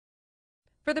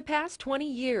For the past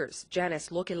 20 years, Janice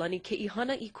Lokelani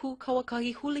Ke'ihana Iku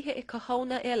Kawakahihulihe e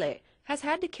Kahona Ele has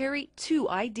had to carry two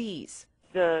IDs.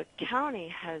 The county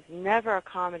has never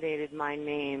accommodated my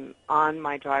name on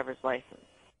my driver's license.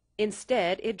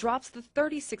 Instead, it drops the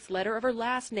 36th letter of her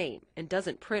last name and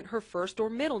doesn't print her first or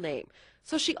middle name.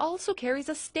 So she also carries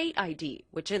a state ID,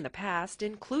 which in the past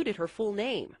included her full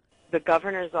name. The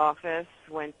governor's office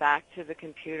went back to the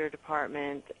computer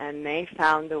department and they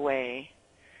found a way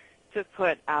to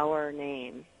put our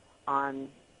name on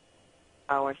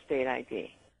our state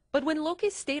ID. But when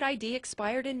Loke's state ID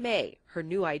expired in May, her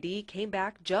new ID came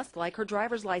back just like her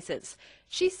driver's license.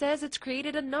 She says it's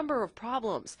created a number of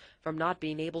problems, from not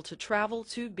being able to travel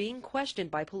to being questioned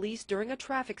by police during a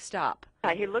traffic stop.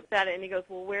 He looked at it and he goes,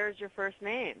 "Well, where's your first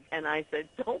name?" And I said,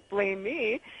 "Don't blame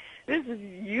me. This is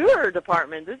your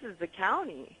department. This is the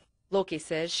county." Loke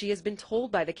says she has been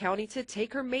told by the county to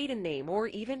take her maiden name or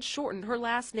even shorten her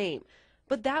last name.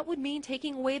 But that would mean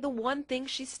taking away the one thing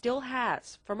she still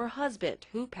has from her husband,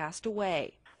 who passed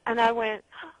away. And I went,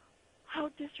 how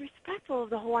disrespectful of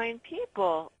the Hawaiian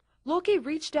people. Loke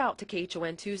reached out to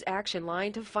KHON2's Action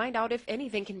Line to find out if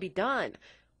anything can be done.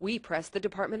 We pressed the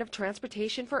Department of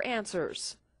Transportation for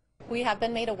answers. We have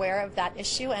been made aware of that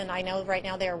issue, and I know right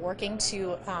now they are working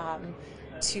to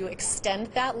extend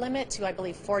that limit to, I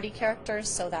believe, 40 characters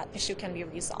so that issue can be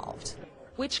resolved.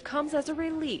 Which comes as a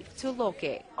relief to Loke.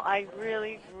 I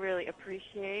really, really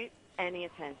appreciate any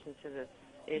attention to this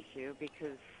issue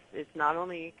because it's not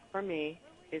only for me,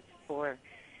 it's for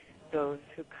those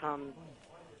who come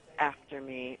after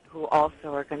me who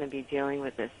also are going to be dealing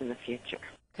with this in the future.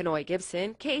 Kanoy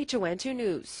Gibson, KHON2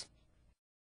 News.